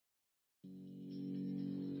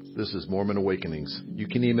This is Mormon Awakenings. You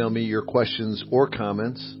can email me your questions or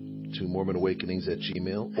comments to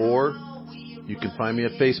mormonawakenings@gmail.com, or you can find me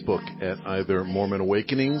at Facebook at either Mormon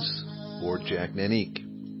Awakenings or Jack Nanique.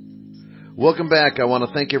 Welcome back. I want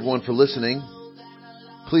to thank everyone for listening.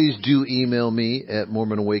 Please do email me at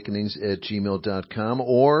mormonawakenings@gmail.com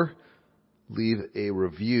or leave a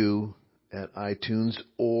review at iTunes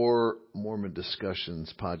or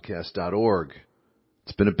mormondiscussionspodcast.org.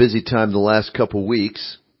 It's been a busy time the last couple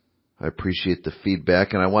weeks. I appreciate the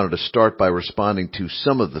feedback, and I wanted to start by responding to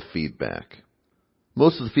some of the feedback.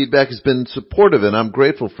 Most of the feedback has been supportive, and I'm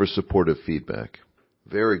grateful for supportive feedback.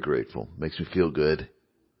 Very grateful. Makes me feel good.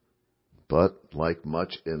 But like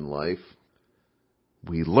much in life,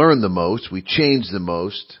 we learn the most, we change the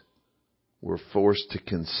most, we're forced to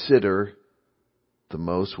consider the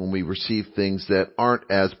most when we receive things that aren't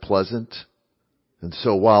as pleasant. And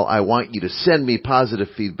so while I want you to send me positive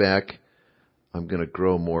feedback, I'm going to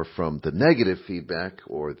grow more from the negative feedback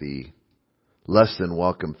or the less than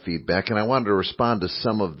welcome feedback. And I wanted to respond to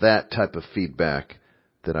some of that type of feedback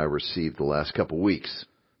that I received the last couple of weeks.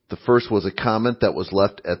 The first was a comment that was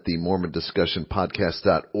left at the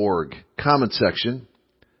mormondiscussionpodcast.org comment section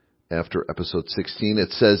after episode 16.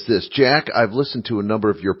 It says this: Jack, I've listened to a number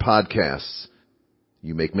of your podcasts.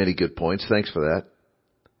 You make many good points. Thanks for that.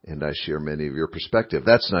 And I share many of your perspective.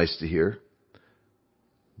 That's nice to hear.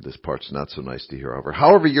 This part's not so nice to hear, however.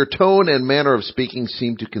 However, your tone and manner of speaking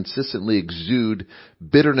seem to consistently exude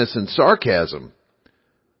bitterness and sarcasm.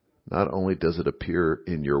 Not only does it appear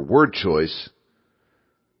in your word choice,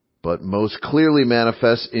 but most clearly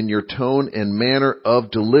manifests in your tone and manner of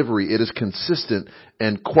delivery. It is consistent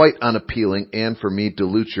and quite unappealing, and for me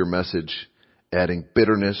dilutes your message, adding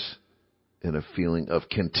bitterness and a feeling of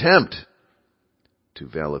contempt to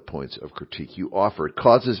valid points of critique you offer. It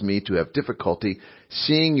causes me to have difficulty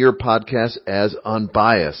seeing your podcast as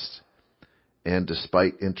unbiased. And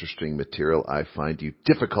despite interesting material, I find you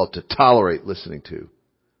difficult to tolerate listening to.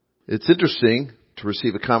 It's interesting to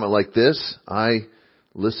receive a comment like this. I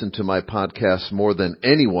listen to my podcasts more than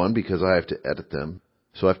anyone because I have to edit them.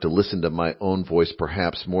 So I have to listen to my own voice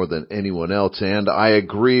perhaps more than anyone else. And I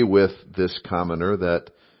agree with this commenter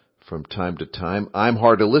that from time to time, I'm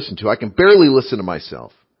hard to listen to. I can barely listen to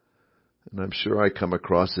myself. And I'm sure I come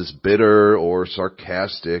across as bitter or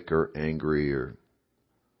sarcastic or angry.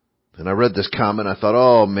 And I read this comment. I thought,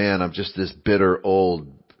 oh man, I'm just this bitter, old,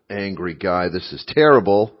 angry guy. This is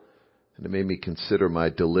terrible. And it made me consider my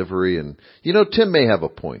delivery. And, Tim may have a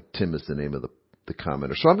point. Tim is the name of the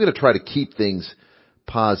commenter. So I'm going to try to keep things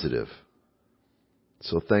positive.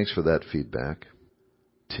 So thanks for that feedback,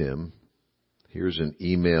 Tim. Here's an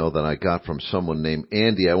email that I got from someone named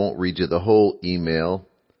Andy. I won't read you the whole email,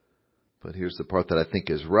 but here's the part that I think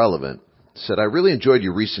is relevant. It said, I really enjoyed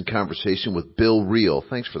your recent conversation with Bill Reel.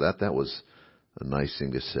 Thanks for that. That was a nice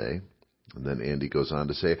thing to say. And then Andy goes on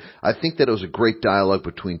to say, I think that it was a great dialogue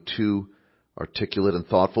between two articulate and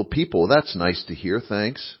thoughtful people. That's nice to hear.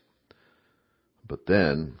 Thanks. But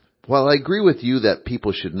then, while I agree with you that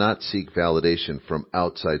people should not seek validation from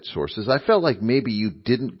outside sources, I felt like maybe you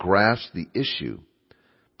didn't grasp the issue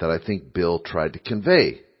that I think Bill tried to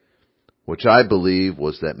convey, which I believe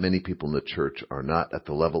was that many people in the church are not at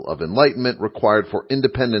the level of enlightenment required for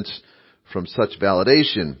independence from such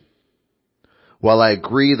validation. While I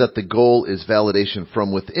agree that the goal is validation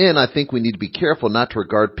from within, I think we need to be careful not to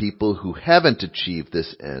regard people who haven't achieved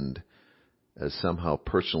this end as somehow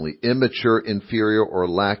personally immature, inferior, or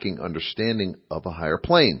lacking understanding of a higher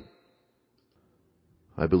plane.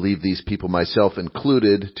 I believe these people, myself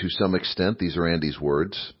included, to some extent, these are Andy's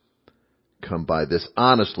words, come by this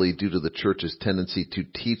honestly due to the church's tendency to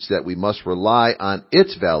teach that we must rely on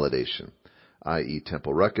its validation, i.e.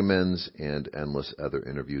 Temple Recommends and endless other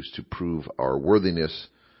interviews to prove our worthiness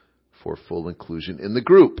for full inclusion in the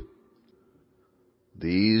group.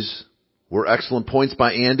 These were excellent points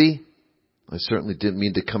by Andy. I certainly didn't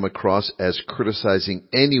mean to come across as criticizing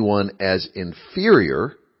anyone as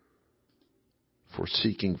inferior for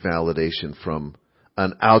seeking validation from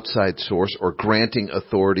an outside source or granting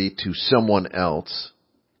authority to someone else.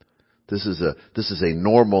 This is a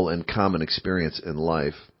normal and common experience in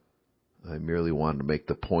life. I merely wanted to make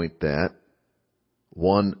the point that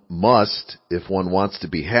one must, if one wants to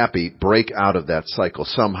be happy, break out of that cycle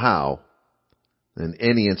somehow. In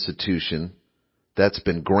any institution that's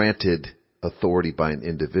been granted authority by an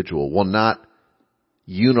individual will not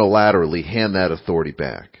unilaterally hand that authority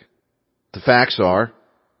back. The facts are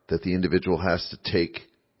that the individual has to take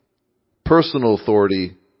personal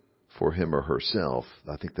authority for him or herself.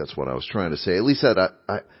 I think that's what I was trying to say. At least that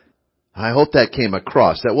I hope that came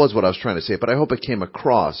across. That was what I was trying to say, but I hope it came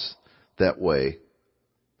across that way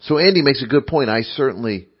So Andy makes a good point. I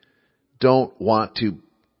certainly don't want to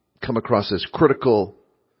come across as critical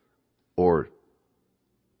or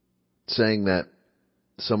saying that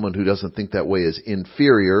someone who doesn't think that way is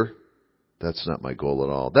inferior. That's not my goal at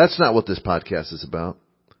all. That's not what this podcast is about.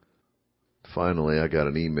 Finally, I got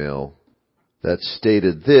an email that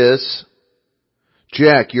stated this: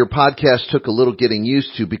 Jack, your podcast took a little getting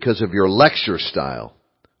used to because of your lecture style,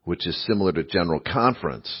 which is similar to General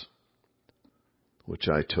Conference, which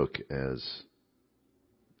I took as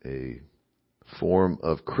a form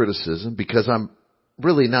of criticism because I'm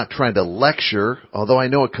really not trying to lecture, although I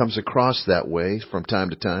know it comes across that way from time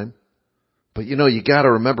to time. But you got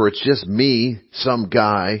to remember, it's just me, some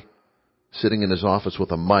guy sitting in his office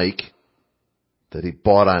with a mic that he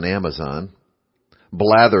bought on Amazon,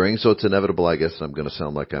 blathering, so it's inevitable, I guess, I'm going to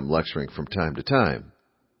sound like I'm lecturing from time to time.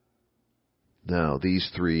 Now, these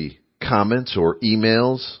 3 comments or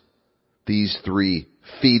emails, these 3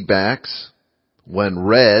 feedbacks, when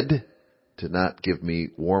read, did not give me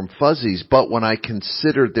warm fuzzies, but when I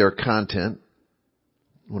considered their content,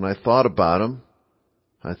 when I thought about them,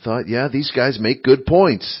 I thought, yeah, these guys make good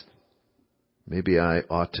points. Maybe I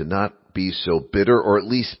ought to not be so bitter, or at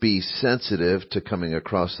least be sensitive to coming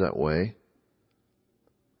across that way.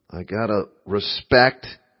 I gotta respect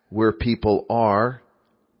where people are,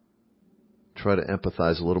 try to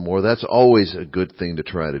empathize a little more. That's always a good thing to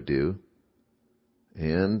try to do.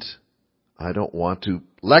 And I don't want to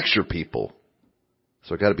lecture people.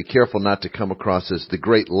 So I gotta be careful not to come across as the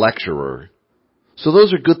great lecturer. So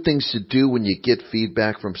those are good things to do when you get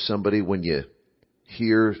feedback from somebody, when you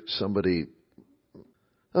hear somebody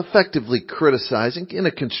effectively criticizing, in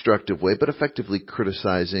a constructive way, but effectively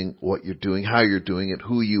criticizing what you're doing, how you're doing it,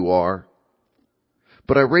 who you are.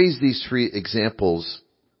 But I raise these 3 examples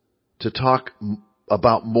to talk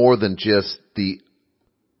about more than just the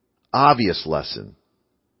obvious lesson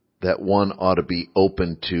that one ought to be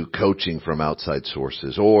open to coaching from outside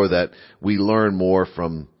sources, or that we learn more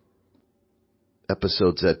from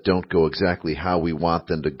episodes that don't go exactly how we want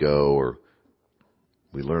them to go, or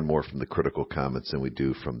we learn more from the critical comments than we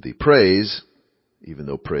do from the praise, even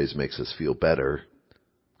though praise makes us feel better.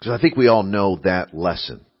 Because I think we all know that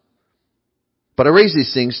lesson. But I raise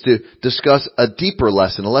these things to discuss a deeper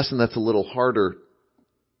lesson, a lesson that's a little harder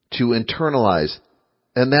to internalize.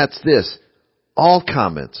 And that's this: all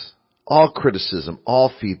comments, all criticism,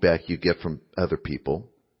 all feedback you get from other people,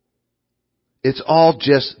 it's all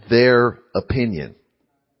just their opinion.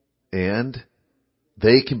 And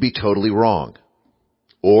they can be totally wrong.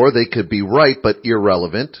 Or they could be right but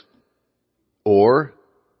irrelevant. Or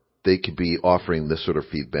they could be offering this sort of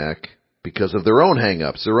feedback because of their own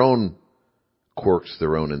hang-ups, their own quirks,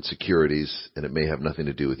 their own insecurities, and it may have nothing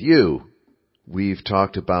to do with you. We've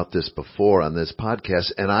talked about this before on this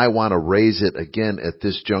podcast, and I want to raise it again at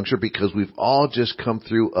this juncture because we've all just come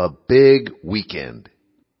through a big weekend.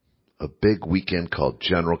 A big weekend called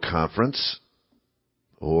General Conference,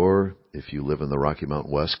 or if you live in the Rocky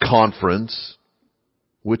Mountain West, Conference,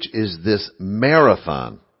 which is this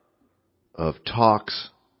marathon of talks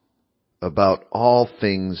about all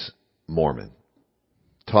things Mormon.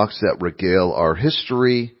 Talks that regale our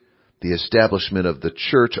history, the establishment of the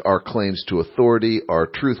church, our claims to authority, our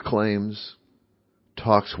truth claims.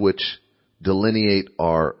 Talks which delineate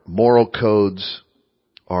our moral codes,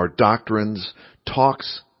 our doctrines.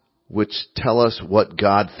 Talks which tell us what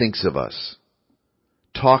God thinks of us.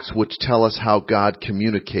 Talks which tell us how God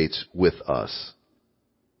communicates with us.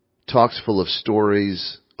 Talks full of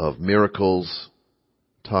stories of miracles.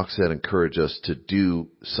 Talks that encourage us to do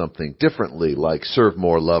something differently, like serve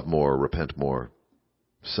more, love more, repent more.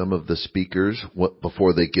 Some of the speakers,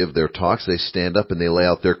 before they give their talks, they stand up and they lay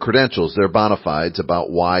out their credentials, their bona fides about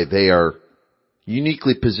why they are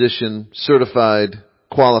uniquely positioned, certified,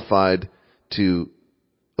 qualified to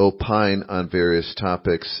opine on various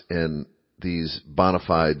topics, and these bona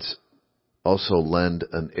fides also lend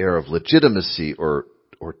an air of legitimacy or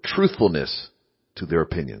truthfulness to their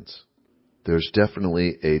opinions. There's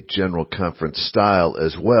definitely a General Conference style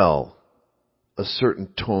as well, a certain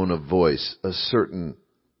tone of voice, a certain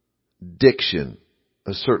diction,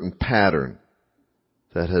 a certain pattern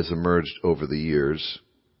that has emerged over the years.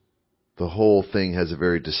 The whole thing has a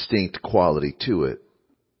very distinct quality to it.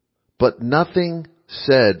 But nothing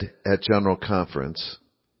said at General Conference,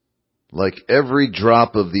 like every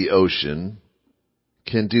drop of the ocean,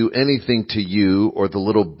 can do anything to you or the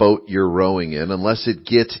little boat you're rowing in unless it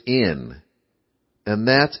gets in. And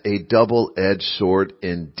that's a double-edged sword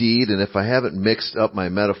indeed. And if I haven't mixed up my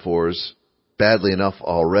metaphors badly enough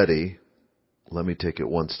already, let me take it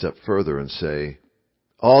one step further and say,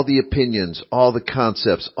 all the opinions, all the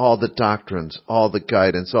concepts, all the doctrines, all the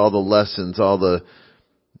guidance, all the lessons, all the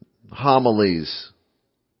homilies,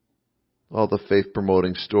 all the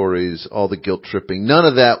faith-promoting stories, all the guilt-tripping, none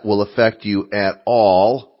of that will affect you at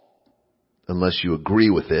all unless you agree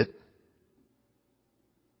with it.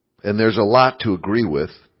 And there's a lot to agree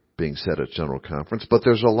with being said at General Conference, but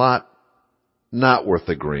there's a lot not worth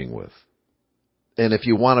agreeing with. And if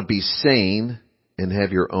you want to be sane and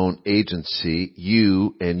have your own agency,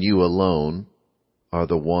 you and you alone are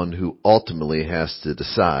the one who ultimately has to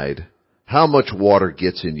decide how much water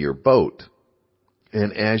gets in your boat.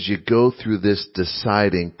 And as you go through this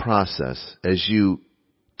deciding process, as you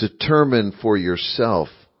determine for yourself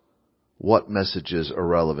what messages are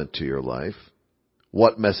relevant to your life,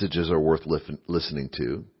 what messages are worth listening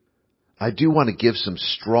to, I do want to give some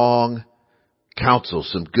strong counsel,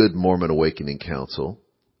 some good Mormon awakening counsel,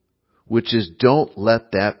 which is don't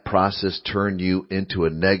let that process turn you into a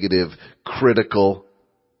negative, critical,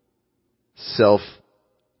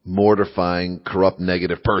 self-mortifying, corrupt,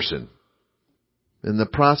 negative person. In the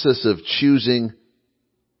process of choosing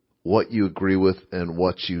what you agree with and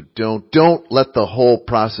what you don't let the whole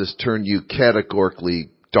process turn you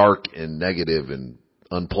categorically dark and negative and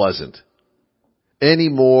unpleasant. Any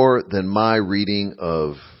more than my reading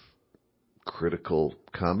of critical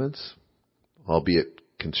comments, albeit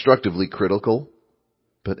constructively critical,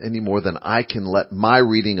 but any more than I can let my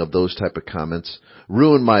reading of those type of comments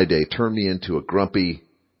ruin my day, turn me into a grumpy,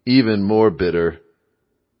 even more bitter,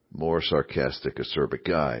 more sarcastic, acerbic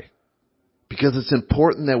guy. Because it's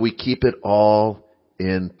important that we keep it all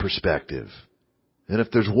in perspective. And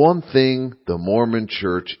if there's one thing the Mormon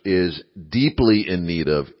Church is deeply in need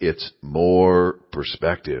of, it's more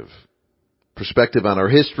perspective. Perspective on our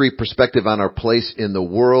history, perspective on our place in the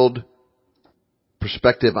world,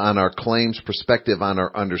 perspective on our claims, perspective on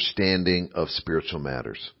our understanding of spiritual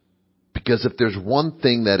matters. Because if there's one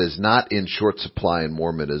thing that is not in short supply in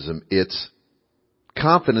Mormonism, it's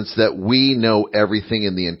confidence that we know everything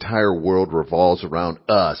in the entire world revolves around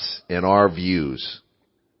us and our views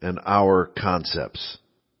and our concepts,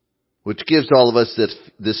 which gives all of us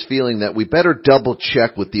this feeling that we better double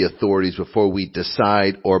check with the authorities before we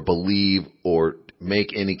decide or believe or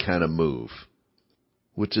make any kind of move,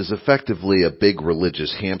 which is effectively a big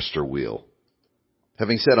religious hamster wheel.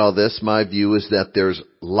 Having said all this, my view is that there's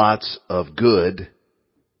lots of good,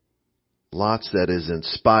 lots that is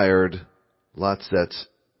inspired, lots that's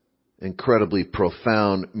incredibly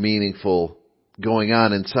profound, meaningful going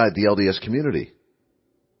on inside the LDS community.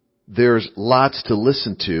 There's lots to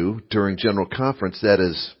listen to during General Conference that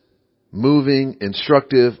is moving,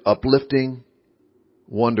 instructive, uplifting,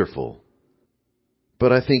 wonderful.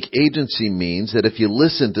 But I think agency means that if you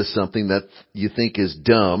listen to something that you think is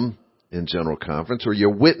dumb in General Conference, or you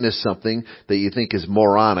witness something that you think is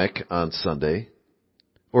moronic on Sunday,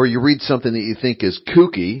 or you read something that you think is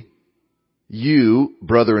kooky, you,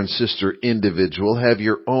 brother and sister individual, have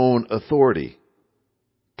your own authority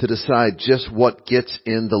to decide just what gets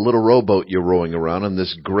in the little rowboat you're rowing around on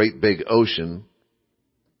this great big ocean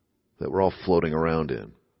that we're all floating around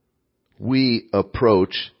in. We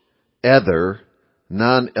approach other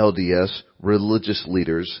non-LDS religious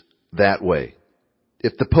leaders that way.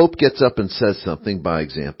 If the Pope gets up and says something, by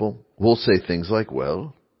example, we'll say things like,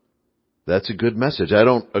 well, that's a good message. I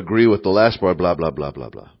don't agree with the last part, blah, blah, blah, blah,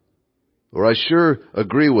 blah. Or I sure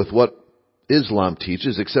agree with what Islam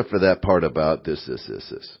teaches, except for that part about this.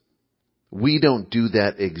 We don't do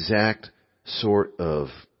that exact sort of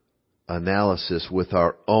analysis with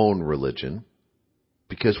our own religion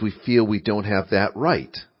because we feel we don't have that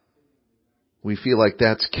right. We feel like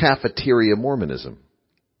that's cafeteria Mormonism.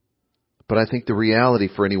 But I think the reality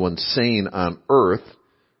for anyone sane on earth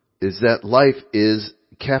is that life is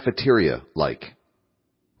cafeteria-like.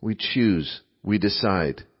 We choose, we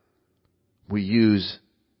decide, we use,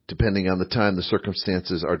 depending on the time, the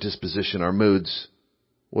circumstances, our disposition, our moods,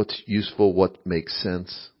 what's useful, what makes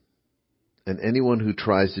sense. And anyone who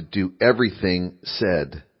tries to do everything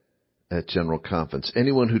said at General Conference,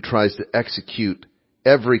 anyone who tries to execute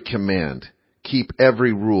every command, keep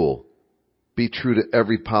every rule, be true to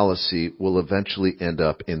every policy will eventually end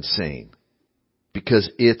up insane.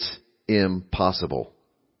 Because it's impossible.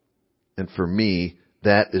 And for me,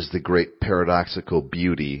 that is the great paradoxical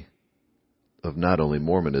beauty of not only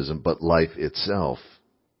Mormonism, but life itself.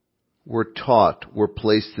 We're taught, we're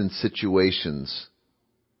placed in situations,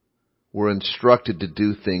 we're instructed to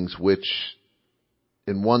do things which,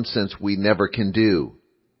 in one sense, we never can do.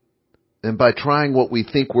 And by trying what we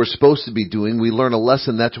think we're supposed to be doing, we learn a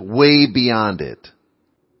lesson that's way beyond it.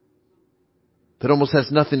 That almost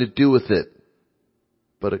has nothing to do with it.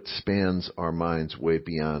 but expands our minds way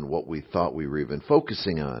beyond what we thought we were even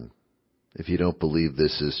focusing on. If you don't believe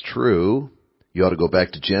this is true, you ought to go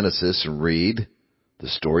back to Genesis and read the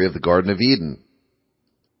story of the Garden of Eden.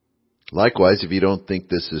 Likewise, if you don't think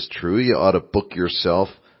this is true, you ought to book yourself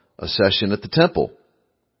a session at the temple.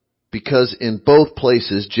 Because in both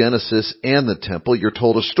places, Genesis and the temple, you're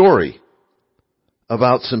told a story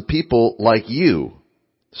about some people like you,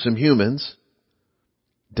 some humans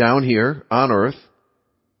down here on earth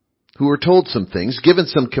who were told some things, given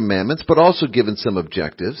some commandments, but also given some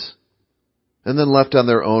objectives, and then left on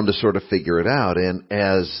their own to sort of figure it out. And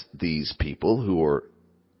as these people, who are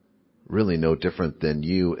really no different than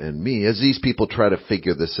you and me, as these people try to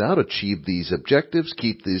figure this out, achieve these objectives,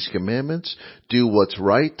 keep these commandments, do what's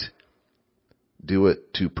right, do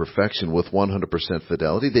it to perfection with 100%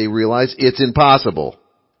 fidelity, they realize it's impossible.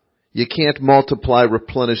 You can't multiply,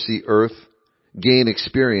 replenish the earth, gain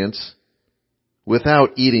experience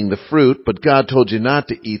without eating the fruit, but God told you not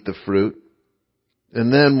to eat the fruit.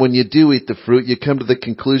 And then when you do eat the fruit, you come to the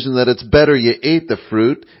conclusion that it's better you ate the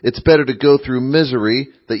fruit. It's better to go through misery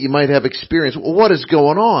that you might have experience. Well, what is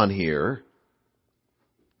going on here?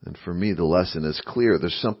 And for me, the lesson is clear.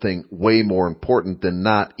 There's something way more important than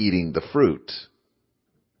not eating the fruit.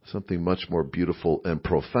 Something much more beautiful and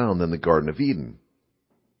profound than the Garden of Eden.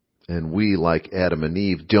 And we, like Adam and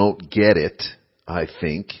Eve, don't get it, I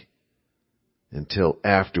think, until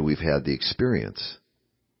after we've had the experience.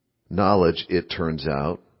 Knowledge, it turns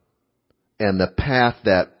out, and the path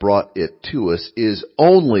that brought it to us is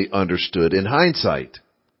only understood in hindsight,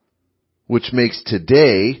 which makes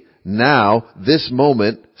today, now, this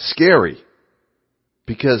moment, scary.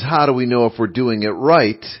 Because how do we know if we're doing it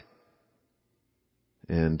right?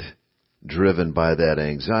 And driven by that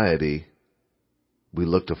anxiety, we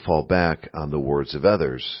look to fall back on the words of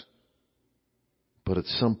others. But at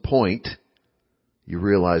some point, you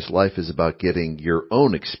realize life is about getting your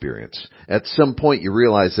own experience. At some point, you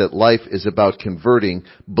realize that life is about converting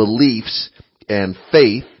beliefs and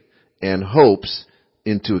faith and hopes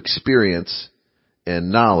into experience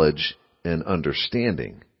and knowledge and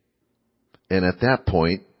understanding. And at that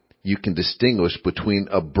point, you can distinguish between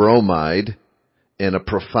a bromide and a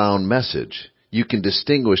profound message. You can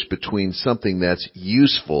distinguish between something that's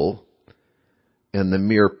useful and the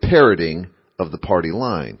mere parroting of the party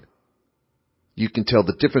line. You can tell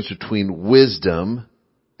the difference between wisdom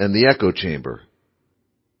and the echo chamber.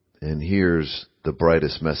 And here's the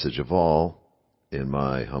brightest message of all, in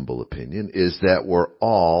my humble opinion, is that we're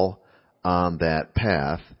all on that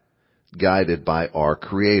path, guided by our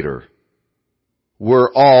Creator.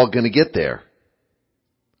 We're all going to get there.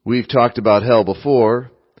 We've talked about hell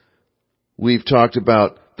before. We've talked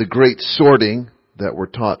about the great sorting that we're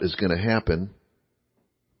taught is going to happen.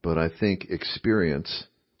 But I think experience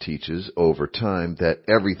teaches over time that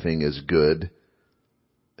everything is good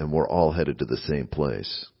and we're all headed to the same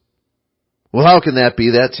place. Well, how can that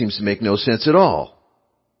be? That seems to make no sense at all.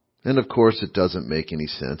 And of course it doesn't make any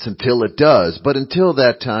sense until it does. But until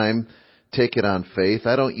that time, take it on faith.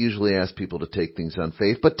 I don't usually ask people to take things on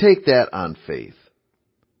faith, but take that on faith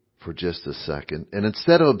for just a second. And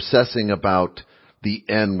instead of obsessing about the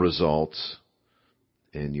end results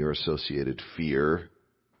and your associated fear,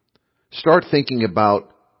 start thinking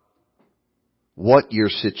about what your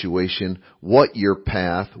situation, what your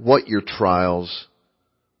path, what your trials,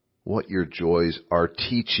 what your joys are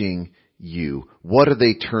teaching you. What are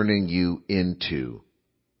they turning you into?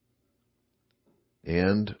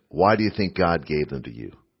 And why do you think God gave them to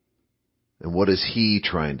you? And what is He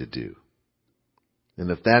trying to do? And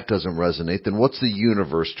if that doesn't resonate, then what's the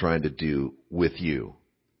universe trying to do with you?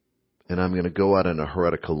 And I'm going to go out on a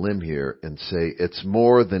heretical limb here and say it's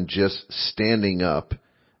more than just standing up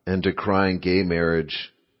and decrying gay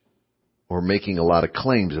marriage or making a lot of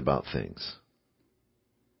claims about things.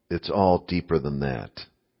 It's all deeper than that.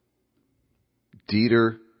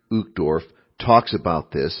 Dieter Uchtdorf talks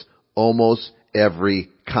about this almost every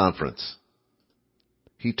conference.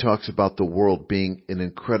 He talks about the world being an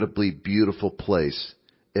incredibly beautiful place,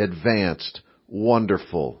 advanced,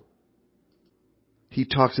 wonderful. He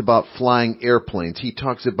talks about flying airplanes. He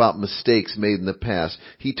talks about mistakes made in the past.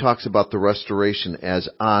 He talks about the restoration as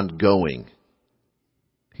ongoing.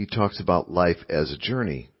 He talks about life as a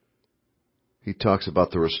journey. He talks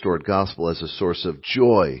about the restored gospel as a source of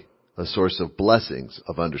joy, a source of blessings,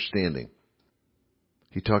 of understanding.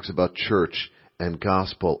 He talks about church and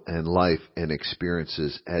gospel and life and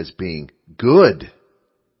experiences as being good.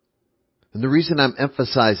 And the reason I'm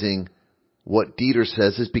emphasizing what Dieter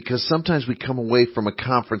says is because sometimes we come away from a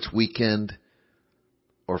conference weekend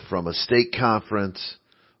or from a state conference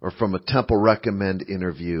or from a Temple Recommend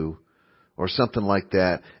interview or something like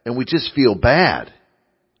that, and we just feel bad.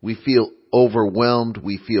 We feel overwhelmed.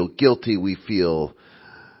 We feel guilty. We feel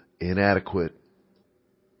inadequate.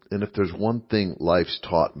 And if there's one thing life's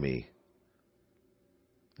taught me,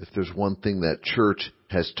 if there's one thing that church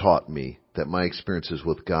has taught me, that my experiences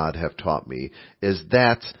with God have taught me, is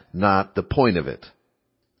that's not the point of it.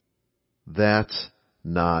 That's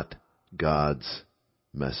not God's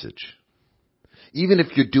message. Even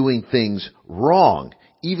if you're doing things wrong,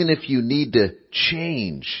 even if you need to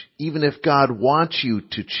change, even if God wants you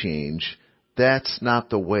to change, that's not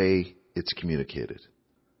the way it's communicated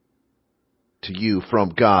to you from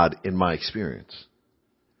God in my experience.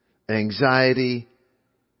 Anxiety,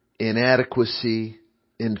 inadequacy,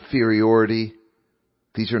 inferiority,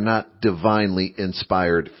 these are not divinely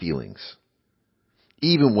inspired feelings.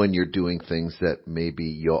 Even when you're doing things that maybe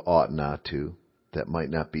you ought not to, that might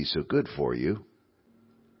not be so good for you.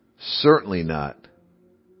 Certainly not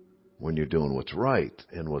when you're doing what's right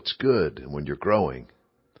and what's good and when you're growing.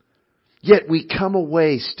 Yet we come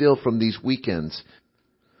away still from these weekends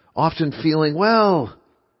often feeling, well,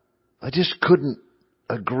 I just couldn't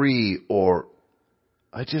agree, or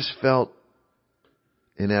I just felt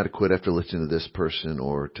inadequate after listening to this person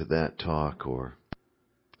or to that talk, or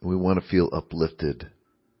we want to feel uplifted,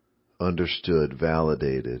 understood,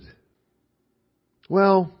 validated.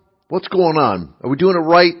 Well, what's going on? Are we doing it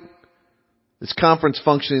right? Is conference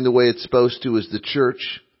functioning the way it's supposed to? Is the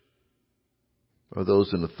church, are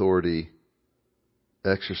those in authority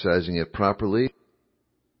exercising it properly?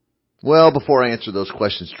 Well, before I answer those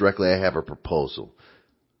questions directly, I have a proposal.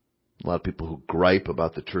 A lot of people who gripe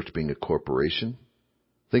about the church being a corporation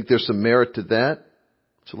think there's some merit to that.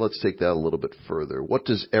 So let's take that a little bit further. What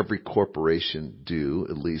does every corporation do,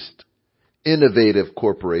 at least innovative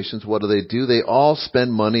corporations? What do? They all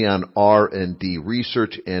spend money on R&D,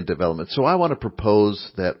 research and development. So I want to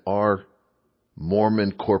propose that our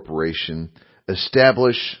Mormon corporation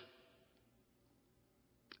establish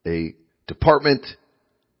a department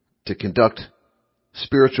to conduct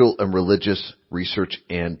spiritual and religious research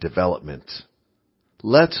and development.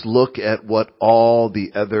 Let's look at what all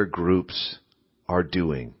the other groups are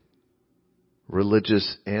doing,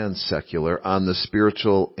 religious and secular, on the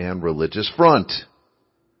spiritual and religious front.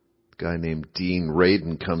 A guy named Dean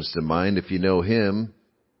Radin comes to mind. If you know him,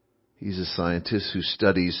 he's a scientist who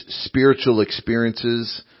studies spiritual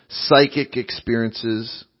experiences, psychic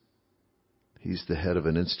experiences. He's the head of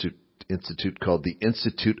an institute called the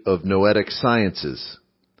Institute of Noetic Sciences.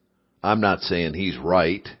 I'm not saying he's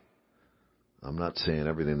right. I'm not saying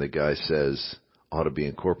everything the guy says ought to be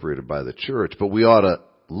incorporated by the church, but we ought to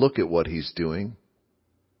look at what he's doing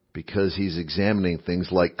because he's examining things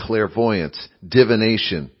like clairvoyance,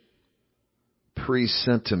 divination,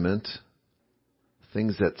 presentiment,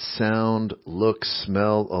 things that sound, look,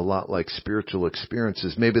 smell a lot like spiritual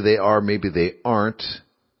experiences. Maybe they are, maybe they aren't.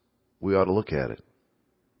 We ought to look at it.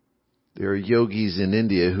 There are yogis in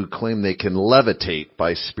India who claim they can levitate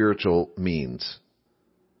by spiritual means.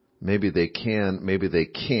 Maybe they can, maybe they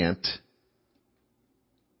can't.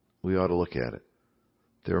 We ought to look at it.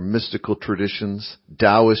 There are mystical traditions,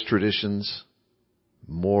 Taoist traditions,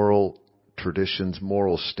 moral traditions,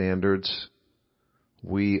 moral standards.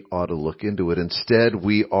 We ought to look into it. Instead,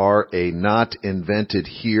 we are a not invented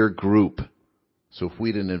here group. So if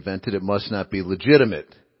we didn't invent it, it must not be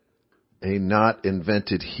legitimate. A not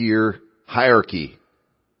invented here hierarchy.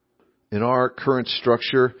 In our current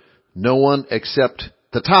structure, no one except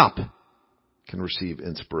the top can receive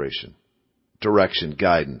inspiration, direction,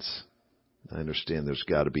 guidance. I understand there's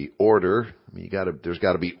got to be order. I mean, there's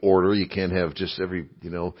got to be order. You can't have just every,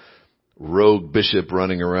 rogue bishop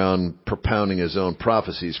running around propounding his own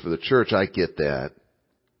prophecies for the church. I get that.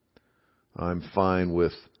 I'm fine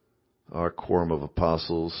with our quorum of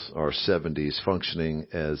apostles, our 70s, functioning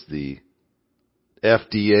as the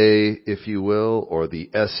FDA, if you will, or the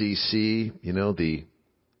SEC, the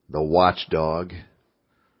watchdog.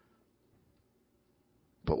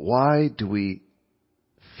 But why do we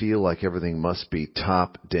feel like everything must be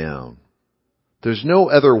top down? There's no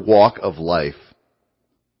other walk of life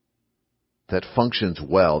that functions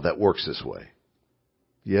well, that works this way.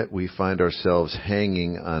 Yet we find ourselves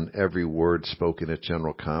hanging on every word spoken at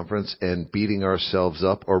General Conference and beating ourselves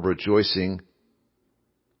up or rejoicing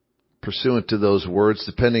pursuant to those words,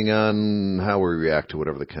 depending on how we react to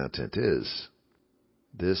whatever the content is.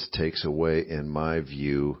 This takes away, in my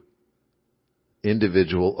view,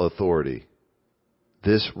 individual authority.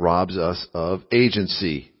 This robs us of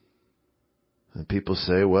agency. And people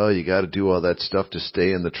say, well, you got to do all that stuff to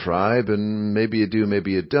stay in the tribe, and maybe you do,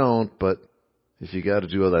 maybe you don't, but if you got to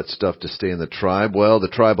do all that stuff to stay in the tribe, well, the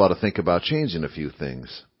tribe ought to think about changing a few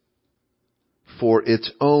things. for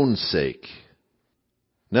its own sake.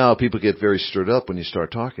 Now, people get very stirred up when you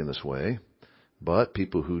start talking this way, but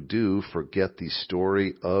people who do forget the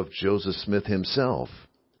story of Joseph Smith himself,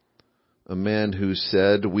 a man who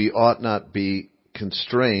said we ought not be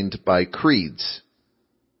constrained by creeds,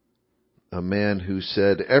 a man who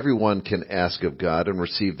said everyone can ask of God and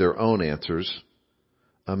receive their own answers,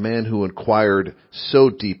 a man who inquired so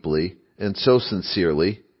deeply and so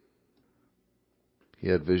sincerely. He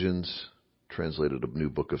had visions, translated a new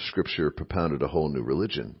book of Scripture, propounded a whole new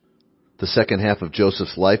religion. The second half of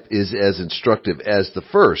Joseph's life is as instructive as the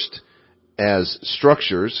first, as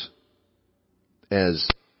structures, as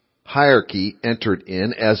hierarchy entered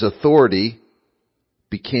in, as authority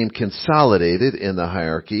became consolidated in the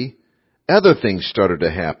hierarchy. Other things started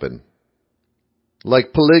to happen,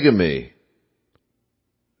 like polygamy,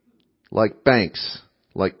 like banks,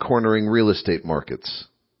 like cornering real estate markets.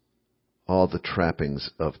 All the trappings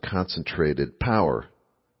of concentrated power,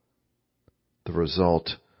 the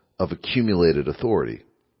result of accumulated authority.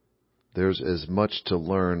 There's as much to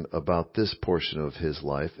learn about this portion of his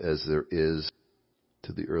life as there is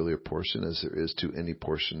to the earlier portion, as there is to any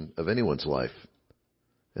portion of anyone's life.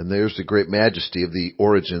 And there's the great majesty of the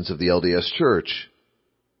origins of the LDS Church.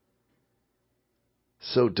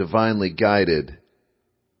 So divinely guided,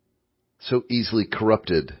 so easily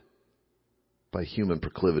corrupted by human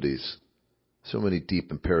proclivities. So many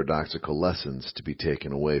deep and paradoxical lessons to be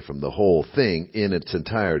taken away from the whole thing in its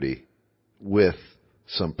entirety with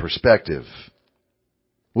some perspective.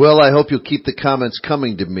 Well, I hope you'll keep the comments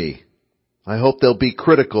coming to me. I hope they'll be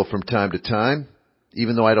critical from time to time,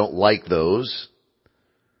 even though I don't like those.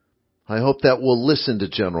 I hope that we'll listen to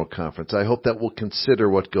General Conference. I hope that we'll consider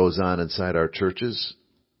what goes on inside our churches.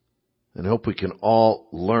 And I hope we can all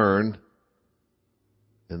learn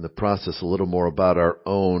in the process a little more about our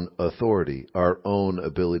own authority, our own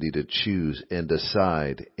ability to choose and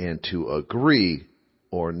decide and to agree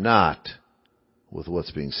or not with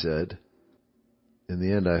what's being said. In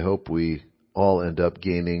the end, I hope we all end up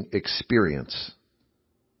gaining experience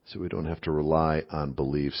so we don't have to rely on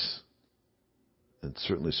beliefs, and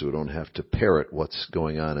certainly so we don't have to parrot what's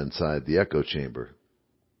going on inside the echo chamber.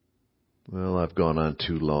 Well, I've gone on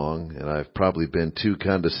too long, and I've probably been too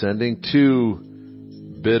condescending, too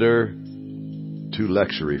bitter, too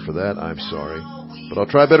lectury for that. I'm sorry. But I'll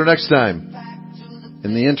try better next time.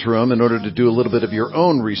 In the interim, in order to do a little bit of your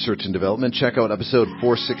own research and development, check out episode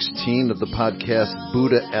 416 of the podcast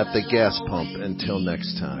Buddha at the Gas Pump. Until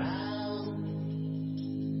next time.